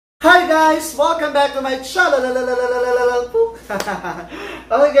Hi guys! Welcome back to my channel!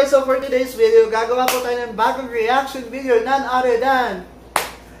 Okay guys, so for today's video, gagawa po tayo ng bagong reaction video, none other than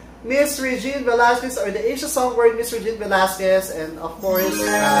Miss Regine Velasquez, or the Asia Songbird Miss Regine Velasquez, and of course,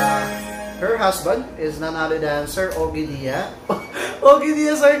 her husband is none other than Sir Ogie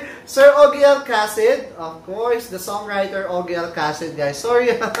Sir Ogie Alcacid. Of course, the songwriter Ogie Alcacid, guys. Sorry.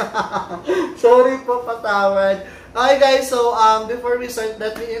 Sorry po, patawad. Okay guys, so before we start,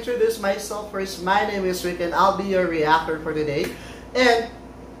 let me introduce myself first. My name is Rick and I'll be your reactor for today. And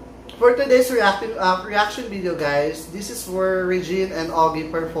for today's reaction video, guys, this is where Regine and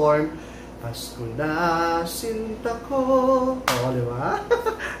Ogie perform Pasko na Sinta ko. Oh, di ba?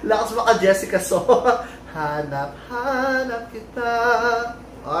 Lakas maka Jessica, so hanap kita.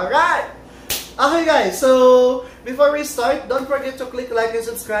 Alright! Okay guys, so before we start, don't forget to click like and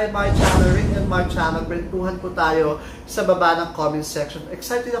subscribe my channel, Ring and my channel. Kwentuhan po tayo sa baba ng comment section.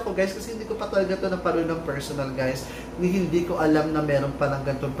 Excited ako guys kasi hindi ko pa talaga ito napanood ng personal, guys. Hindi ko alam na meron pa ng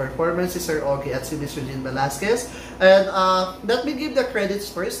ganitong performance si Sir Ogie at si Miss Regine Velasquez. And let me give the credits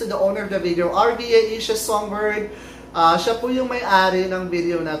first to the owner of the video, RVA Asia Songbird. Siya po yung may-ari ng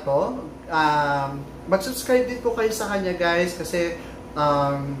video na to. Mag-subscribe din po kayo sa kanya, guys, kasi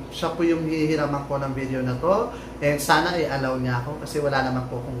siya po yung hihiraman ko ng video na to, and sana i-allow niya ako kasi wala naman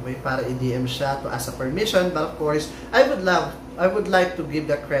po akong way para i-DM siya to ask a permission. But of course, I would like to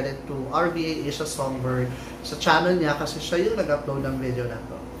give the credit to RVA Asia Songbird sa channel niya kasi siya yung nag-upload ng video na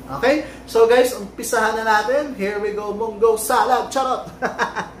to. Okay? So guys, umpisahan na natin. Here we go, Munggo Salad! Charot!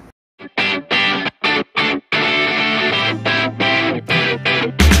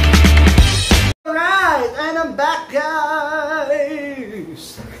 Alright! And I'm back, guys!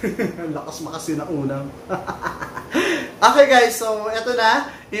 Ang lakas makasi na unang. Okay guys, so eto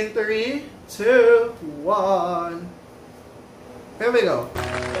na. In 3, 2, 1. Here we go.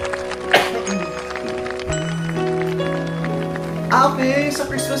 Okay, sa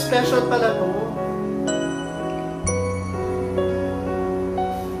Christmas special pala to.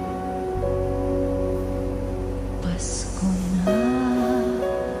 Pasko na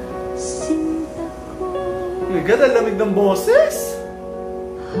Sinta ko. My God, ang lamig ng boses.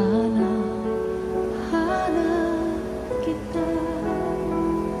 Hanap kita,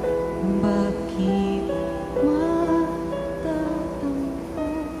 bakit matatampo?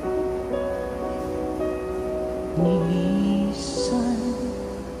 Nilisan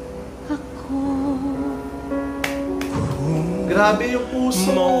ako. Grabe yung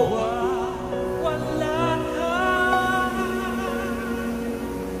puso. Mawawala ka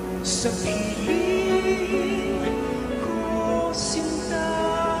sa piling ko, Sinta.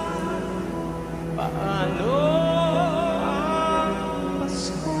 Paano ang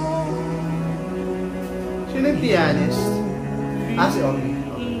Pasko? Sino yung pianist? Si Ogie.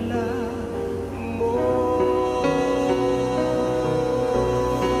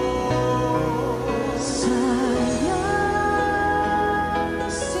 Sayang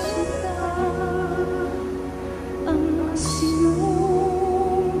Sinta ang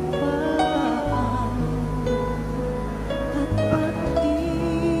sinumpaan at pati ng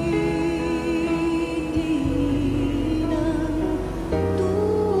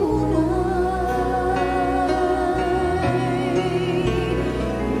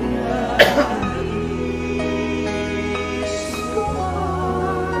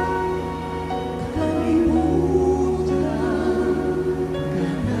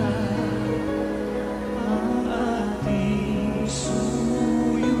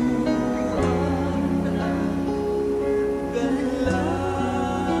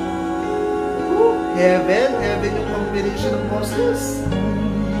Heaven yung combination ng boses.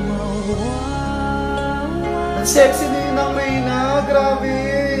 Ang sexy din ng Reyna, grabe.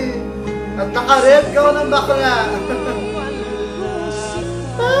 At naka-red ka ng bakla.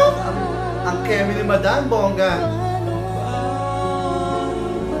 Ang kemi ni Madam, bongga.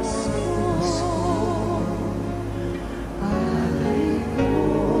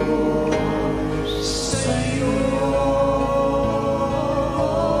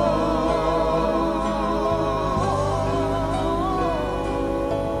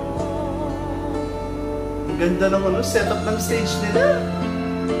 Ganda ng setup ng stage nila.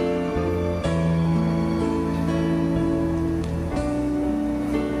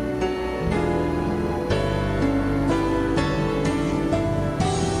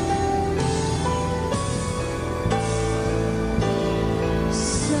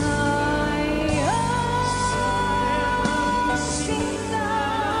 Sayang Sinta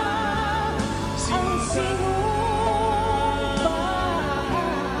ang sinumpaan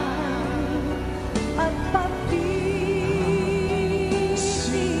at pati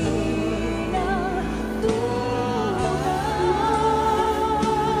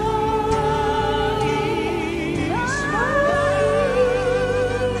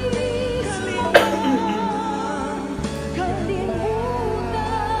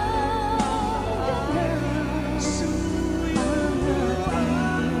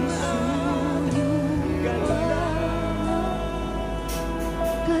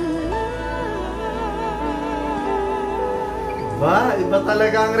Ikaw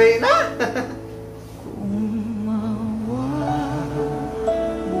talagang Reyna. Kung mawawala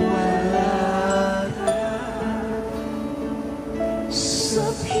ka sa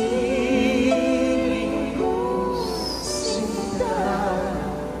piling ko, Sinta,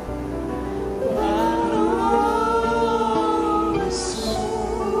 parang aso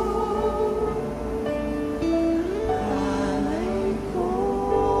alay ko.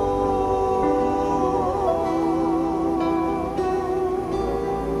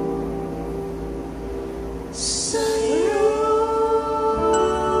 Sa'yo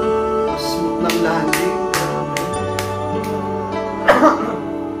Smooth ng landing.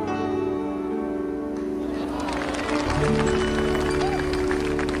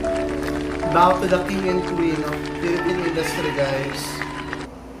 Bow to the king and queen of Philippine industry, guys.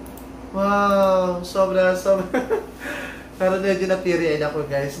 Wow, sobra. Pero medyo na-teary-eyed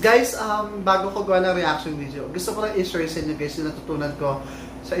ako, guys. Guys, bago ko gawa ng reaction video, gusto ko lang i-share sa inyo, guys, yung natutunan ko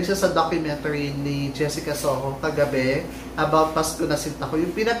sa isa sa documentary ni Jessica Soho kagabi about Pasko na Sinta ko.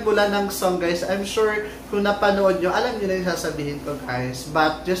 Yung pinagmula ng song, guys, I'm sure kung napanood nyo, alam nyo na yung sasabihin ko, guys.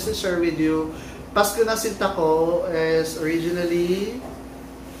 But just to share with you, Pasko na Sinta ko is originally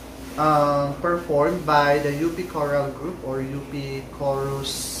performed by the UP Choral Group or UP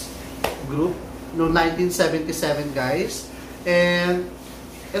Chorus Group noong 1977, guys. And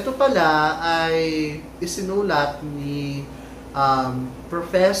ito pala ay isinulat ni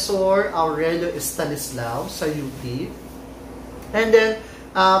Professor Aurelio Estanislao sa UP. And then,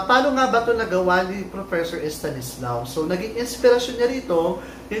 paano nga ba ito nagawa ni Professor Estanislao? So, naging inspirasyon niya rito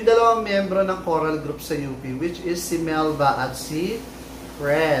yung dalawang membro ng choral group sa UP, which is si Melba at si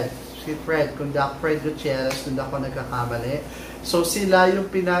Fred. Si Fred, Fred Gutierrez, kung ako nagkakamali. So, sila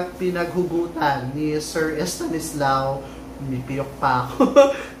yung pinaghugutan ni Sir Estanislao, umipiyok pa ako,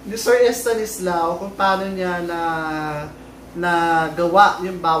 ni Sir Estanislao, kung paano niya na gawa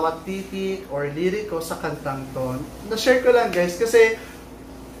yung bawat titik or liriko sa kantang ton. Na-share ko lang, guys, kasi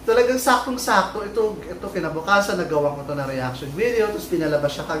talagang saktong-sakto. Ito kinabukasan, nagawa ko to na reaction video, tapos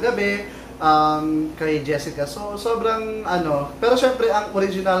pinalabas siya kagabi kay Jessica. So, sobrang pero syempre, ang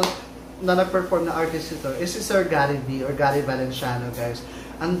original na nag-perform na artist ito is si Sir Gary V or Gary Valenciano, guys.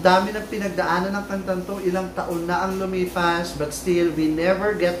 Ang dami ng pinagdaanan ng kantang to, ilang taon na ang lumipas, but still, we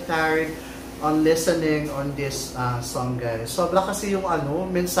never get tired on listening on this song, guys. Sobra kasi yung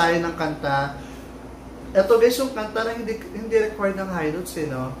mensahe ng kanta. Ito, guys, yung kanta na hindi required ng high notes,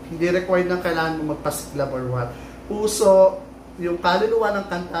 no? Hindi required ng kailangan mo magpasiklab or what. Puso, yung kaluluwa ng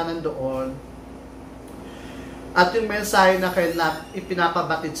kanta nandoon. At yung mensahe na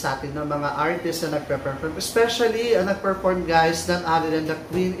ipinapabatid sa atin ng mga artists na nagpe-perform. Especially, ang nag-perform, guys, none other than the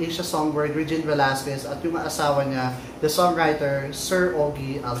Queen Asia Songbird, Regine Velasquez, at yung asawa niya, the songwriter, Sir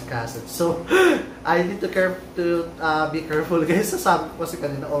Ogie Alcacid. So, I need to be careful, guys. Sasabi ko kasi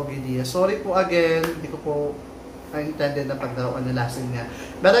kanina, Ogie Diaz. Sorry po again, hindi ko po intended na pagdaroan ng lasting niya.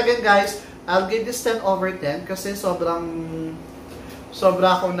 But again, guys, I'll give this 10/10 kasi sobra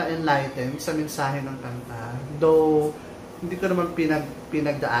akong na-enlighten sa mensahe ng kanta. Though, hindi ko naman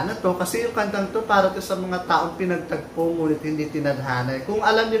pinagdaanan to. Kasi yung kantang to, para to sa mga taong pinagtagpo, ngunit hindi tinadhana. Kung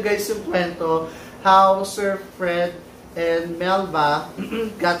alam nyo, guys, yung kwento, how Sir Fred and Melba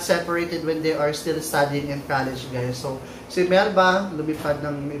got separated when they are still studying in college, guys. So, si Melba, lumipad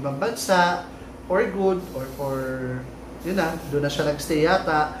ng ibang bansa, for good, or for, doon na siya nagstay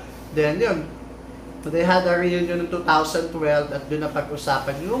yata. Then, they had a reunion in 2012 at doon na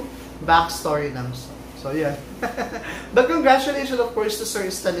pag-usapan yung backstory ng song. So, yeah. But congratulations, of course, to Sir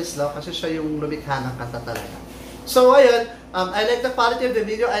Stanislaw kasi siya yung lumikha ng kanta talaga. So, ayun. I like the quality of the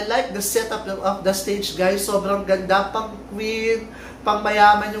video. I like the setup of the stage, guys. Sobrang ganda, pang queen, pang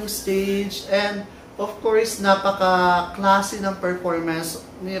mayaman yung stage. And, of course, napaka-classy ng performance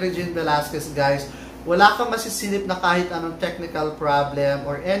ni Regine Velasquez, guys. Wala kang masisilip na kahit anong technical problem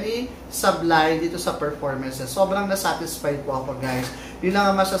or any sablay dito sa performances. Sobrang nasatisfied po ako, guys. Yun lang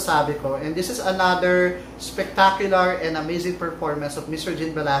ang masasabi ko. And this is another spectacular and amazing performance of Mr.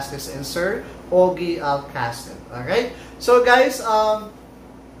 Regine Velasquez and Sir Ogie Alcacid. Alright? So, guys,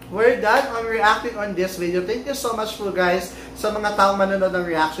 we're done on reacting on this video. Thank you so much po, guys, sa mga taong manonood ng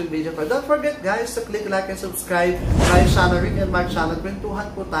reaction video ko. Don't forget, guys, to click like and subscribe kay channel Rick and Mark channel.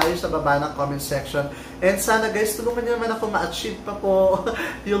 Kwentuhan po tayo sa baba ng comment section. And sana, guys, tulungan niyo naman ako ma-achieve pa po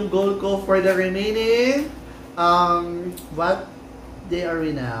yung goal ko for the remaining what day are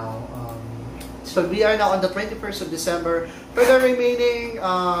we now? So we are now on the 21st of December. For the remaining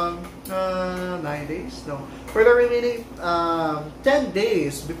 9 days? No. For the remaining 10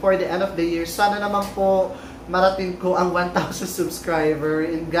 days before the end of the year, sana naman po marating ko ang 1,000 subscriber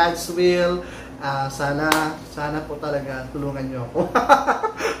in God's will. Sana po talaga tulungan nyo ako.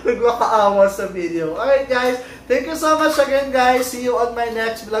 Nagmakaawa sa video. Alright guys, thank you so much again guys. See you on my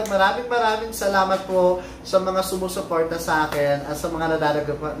next vlog. Maraming salamat po sa mga sumusuporta sa akin at sa mga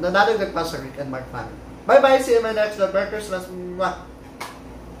nadadagdag pa sa Rick and Mark family. Bye bye, see you in my next vlog. Merry Christmas. Mwah.